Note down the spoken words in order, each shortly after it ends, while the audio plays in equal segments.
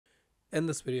In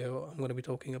this video, I'm going to be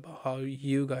talking about how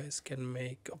you guys can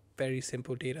make a very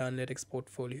simple data analytics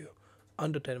portfolio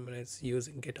under 10 minutes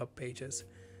using GitHub Pages.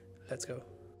 Let's go.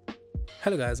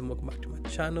 Hello guys, and welcome back to my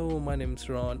channel. My name is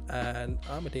Ron and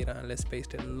I'm a data analyst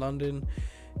based in London.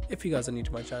 If you guys are new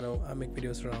to my channel, I make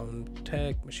videos around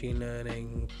tech, machine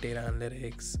learning, data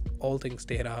analytics, all things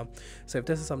data. So if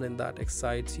this is something that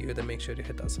excites you, then make sure to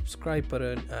hit that subscribe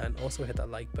button and also hit that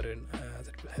like button, as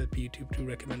it will help YouTube to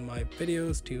recommend my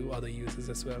videos to other users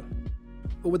as well.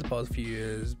 Over the past few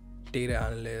years, data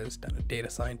analyst and a data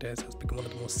scientist has become one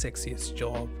of the most sexiest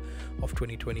jobs of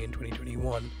 2020 and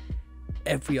 2021.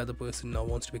 Every other person now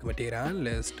wants to become a data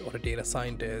analyst or a data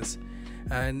scientist,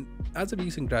 and as a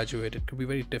recent graduate, it could be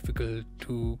very difficult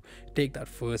to take that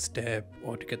first step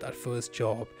or to get that first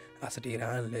job as a data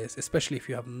analyst, especially if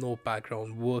you have no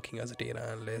background working as a data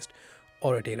analyst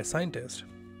or a data scientist.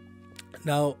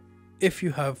 Now, if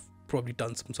you have probably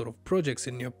done some sort of projects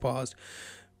in your past,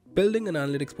 building an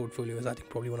analytics portfolio is, I think,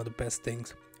 probably one of the best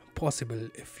things possible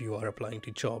if you are applying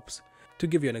to jobs. To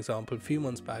give you an example, a few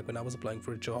months back when I was applying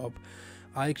for a job,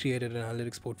 I created an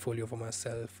analytics portfolio for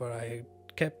myself where I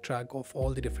kept track of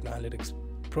all the different analytics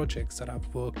projects that I've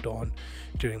worked on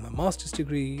during my master's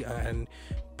degree and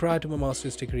prior to my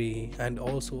master's degree and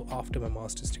also after my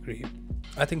master's degree.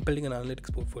 I think building an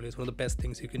analytics portfolio is one of the best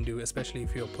things you can do, especially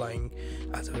if you're applying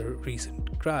as a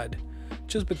recent grad,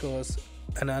 just because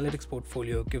an analytics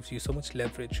portfolio gives you so much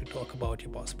leverage to talk about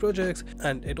your past projects,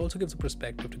 and it also gives a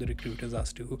perspective to the recruiters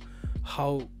as to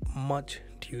how much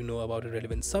do you know about a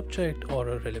relevant subject or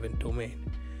a relevant domain.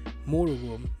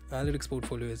 Moreover, analytics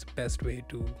portfolio is the best way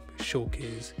to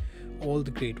showcase all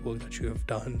the great work that you have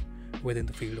done within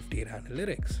the field of data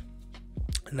analytics.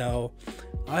 Now,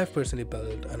 I've personally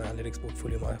built an analytics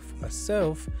portfolio for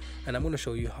myself, and I'm going to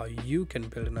show you how you can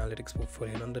build an analytics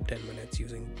portfolio in under 10 minutes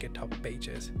using GitHub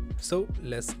Pages. So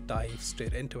let's dive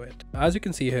straight into it. As you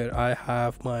can see here, I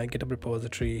have my GitHub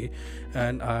repository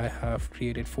and I have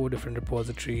created 4 different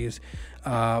repositories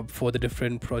for the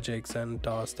different projects and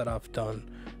tasks that I've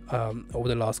done over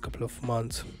the last couple of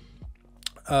months.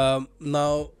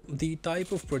 Now, the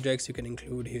type of projects you can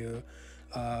include here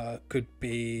could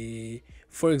be,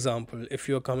 for example, if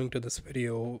you're coming to this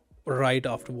video right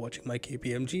after watching my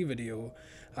KPMG video,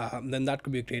 then that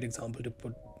could be a great example to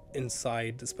put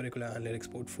inside this particular analytics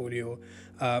portfolio,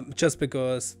 just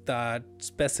because that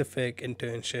specific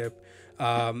internship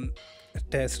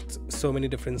tests so many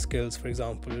different skills. For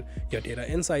example, your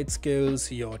data insight skills,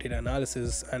 your data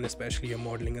analysis, and especially your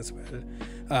modeling as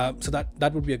well. So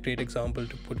that would be a great example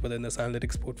to put within this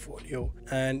analytics portfolio.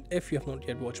 And if you have not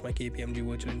yet watched my KPMG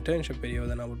virtual internship video,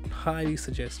 then I would highly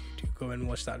suggest you to go and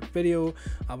watch that video.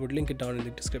 I would link it down in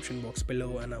the description box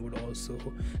below, and I would also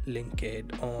link it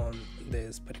on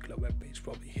this particular webpage,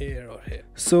 probably here or here.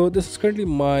 So this is currently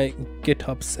my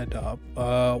GitHub setup.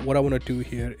 What I want to do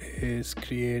here is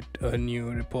create a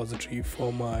new repository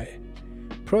for my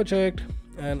project,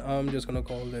 and I'm just going to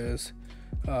call this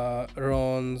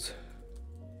Ron's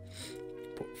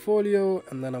portfolio,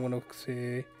 and then I'm going to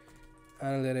say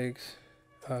analytics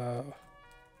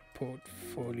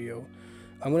portfolio.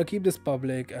 I'm going to keep this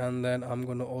public, and then I'm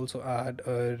going to also add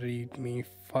a READme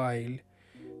file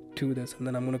to this, and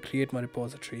then I'm going to create my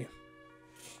repository.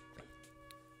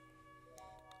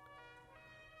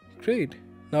 Great.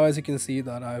 Now, as you can see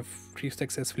that I've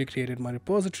successfully created my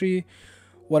repository.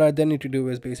 What I then need to do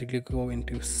is basically go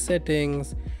into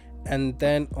settings, and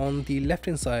then on the left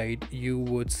hand side you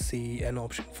would see an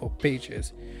option for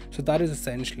pages. So that is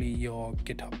essentially your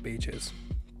GitHub Pages.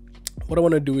 What I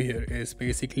want to do here is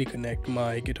basically connect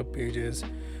my GitHub Pages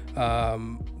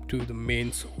to the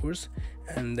main source,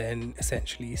 and then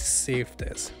essentially save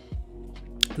this.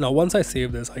 Now, once I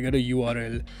save this, I get a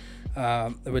URL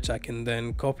which I can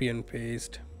then copy and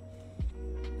paste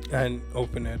and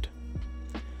open it.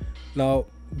 Now,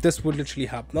 this would literally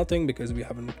have nothing because we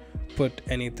haven't put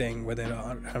anything within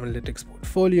our analytics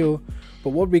portfolio,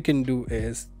 but what we can do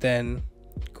is then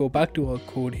go back to our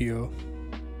code here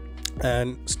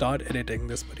and start editing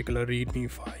this particular READme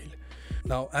file.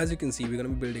 Now, as you can see, we're going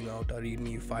to be building out our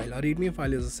READme file. Our READme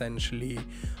file is essentially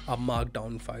a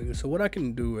markdown file. So what I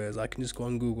can do is I can just go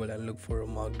on Google and look for a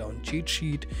markdown cheat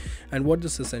sheet. And what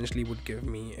this essentially would give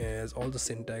me is all the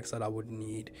syntax that I would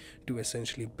need to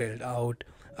essentially build out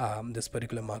this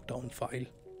particular markdown file.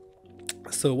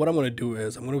 So what I'm going to do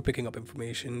is I'm going to be picking up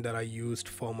information that I used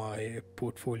for my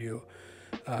portfolio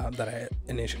that I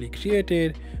initially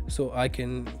created. So I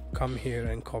can come here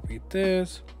and copy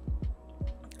this,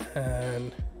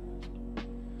 and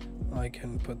I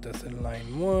can put this in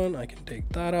line 1. I can take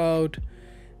that out,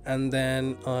 and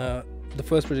then the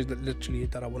first project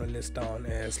that I want to list down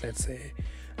is, let's say,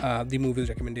 the movies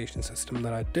recommendation system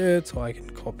that I did. So I can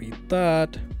copy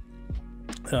that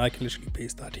and I can literally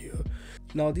paste that here.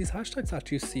 Now these hashtags that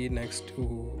you see next to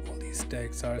all these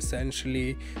texts are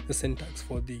essentially the syntax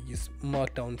for these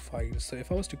markdown files. So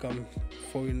if I was to come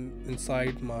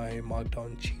inside my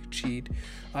markdown cheat sheet,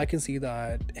 I can see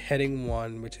that heading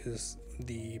 1, which is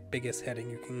the biggest heading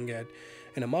you can get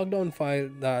in a markdown file,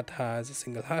 that has a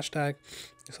single hashtag.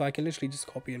 So I can literally just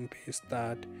copy and paste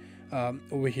that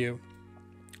over here.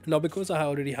 Now, because I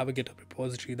already have a GitHub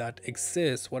repository that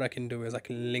exists, what I can do is I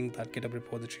can link that GitHub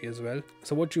repository as well.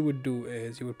 So what you would do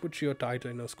is you would put your title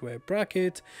in a square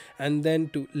bracket, and then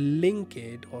to link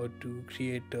it or to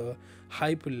create a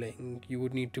hyperlink, you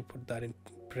would need to put that in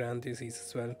parentheses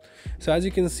as well. So as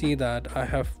you can see that I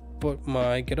have put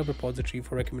my GitHub repository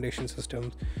for recommendation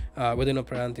systems within a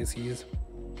parentheses.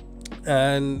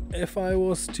 And if I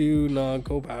was to now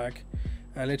go back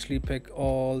and literally pick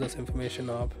all this information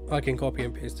up, I can copy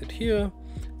and paste it here,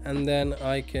 and then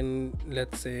I can,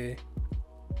 let's say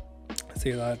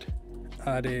that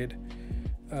added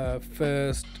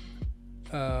first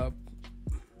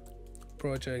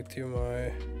project to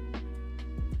my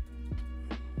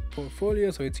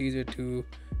portfolio, so it's easier to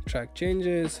track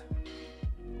changes.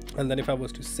 And then if I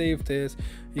was to save this,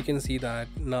 you can see that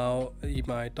now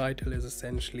my title is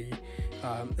essentially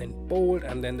in bold,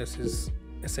 and then this is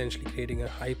essentially creating a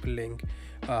hyperlink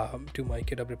to my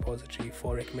GitHub repository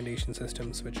for recommendation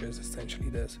systems, which is essentially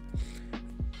this.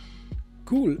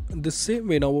 Cool. The same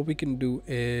way, now what we can do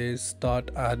is start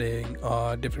adding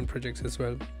different projects as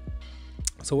well.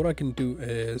 So what I can do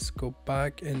is go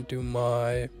back into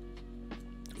my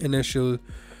initial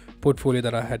portfolio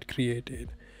that I had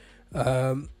created.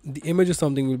 The image is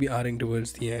something we'll be adding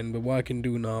towards the end, but what I can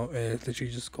do now is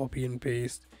literally just copy and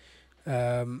paste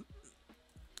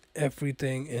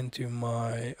everything into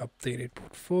my updated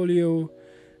portfolio,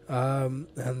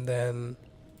 and then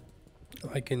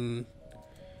I can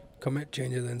commit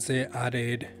changes and say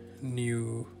added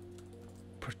new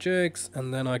projects,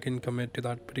 and then I can commit to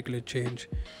that particular change.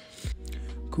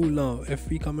 Cool. Now if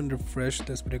we come and refresh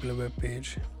this particular web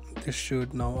page, this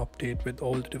should now update with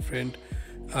all the different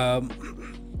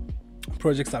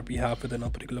projects that we have within our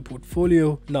particular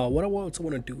portfolio. Now what I also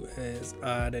want to do is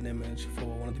add an image for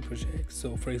one of the projects.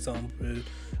 So for example,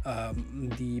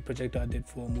 the project I did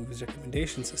for movies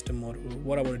recommendation system model,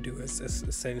 what I want to do is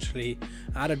essentially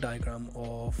add a diagram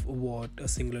of what a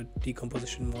singular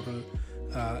decomposition model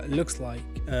looks like,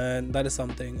 and that is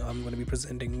something I'm going to be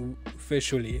presenting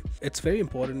visually. It's very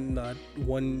important that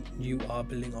when you are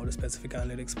building out a specific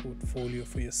analytics portfolio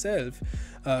for yourself,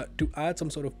 to add some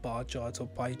sort of bar charts or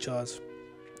pie charts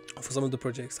for some of the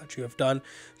projects that you have done,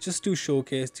 just to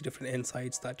showcase the different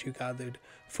insights that you gathered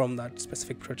from that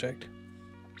specific project.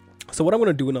 So what I'm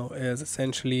going to do now is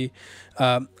essentially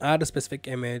add a specific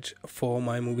image for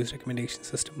my movies recommendation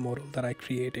system model that I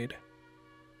created.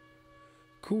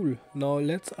 Cool. Now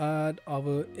let's add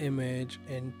our image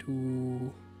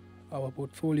into our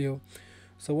portfolio.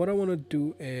 So what I want to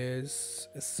do is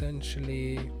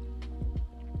essentially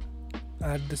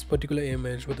add this particular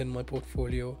image within my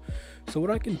portfolio. So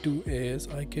what I can do is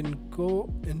I can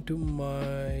go into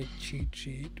my cheat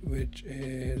sheet, which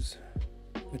is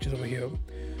over here.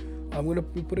 I'm going to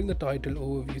be putting the title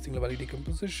overview single value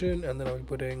decomposition, and then I'll be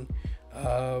putting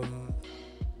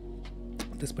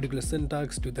this particular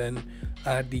syntax to then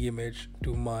add the image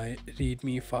to my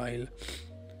READme file.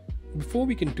 Before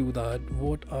we can do that,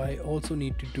 what I also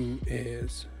need to do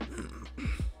is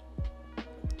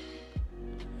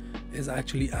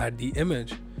actually add the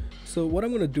image. So what I'm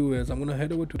going to do is I'm going to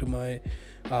head over to my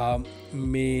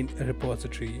main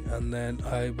repository, and then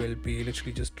I will be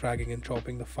literally just dragging and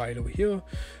dropping the file over here.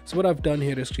 So what I've done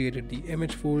here is created the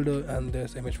image folder, and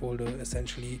this image folder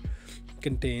essentially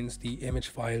contains the image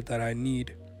file that I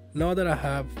need. Now that I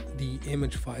have the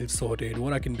image file sorted,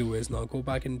 what I can do is now go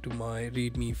back into my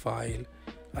READme file.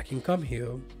 I can come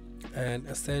here and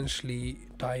essentially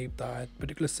type that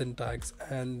particular syntax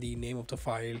and the name of the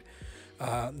file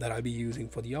that I'll be using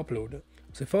for the upload.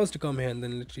 So if I was to come here and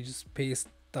then literally just paste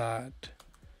that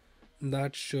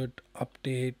should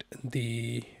update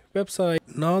the website.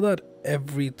 Now that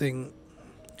everything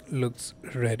looks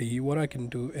ready, what I can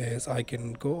do is I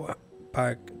can go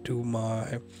back to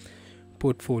my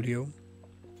portfolio,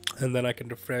 and then I can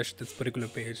refresh this particular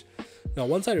page. Now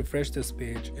once I refresh this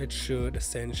page, it should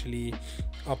essentially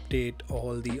update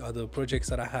all the other projects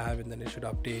that I have, and then it should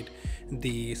update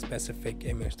the specific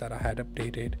image that I had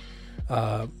updated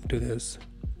to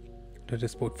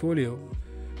this portfolio.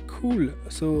 Cool.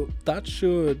 So that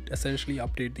should essentially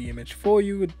update the image for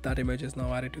you. That image is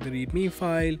now added to the READme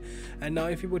file. And now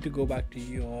if you were to go back to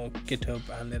your GitHub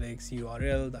Analytics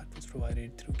URL that was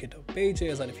provided through GitHub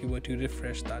Pages, and if you were to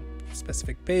refresh that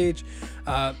specific page,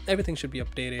 everything should be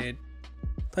updated.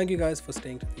 Thank you guys for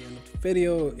staying to the end of the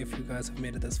video. If you guys have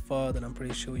made it this far, then I'm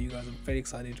pretty sure you guys are very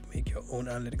excited to make your own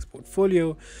analytics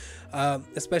portfolio,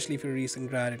 especially if you're a recent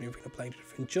grad and you've been applying to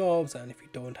different jobs. And if you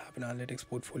don't have an analytics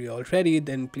portfolio already,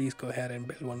 then please go ahead and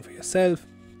build one for yourself.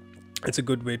 It's a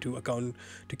good way to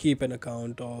keep an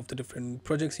account of the different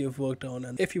projects you've worked on.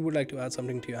 And if you would like to add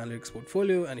something to your analytics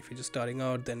portfolio, and if you're just starting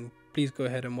out, then please go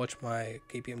ahead and watch my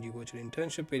KPMG virtual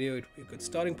internship video. It will be a good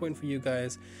starting point for you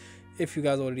guys. If you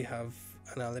guys already have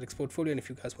an analytics portfolio, and if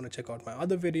you guys want to check out my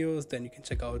other videos, then you can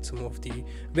check out some of the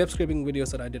web scraping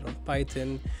videos that I did on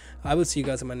Python. I will see you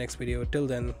guys in my next video. Till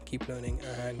then, keep learning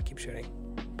and keep sharing.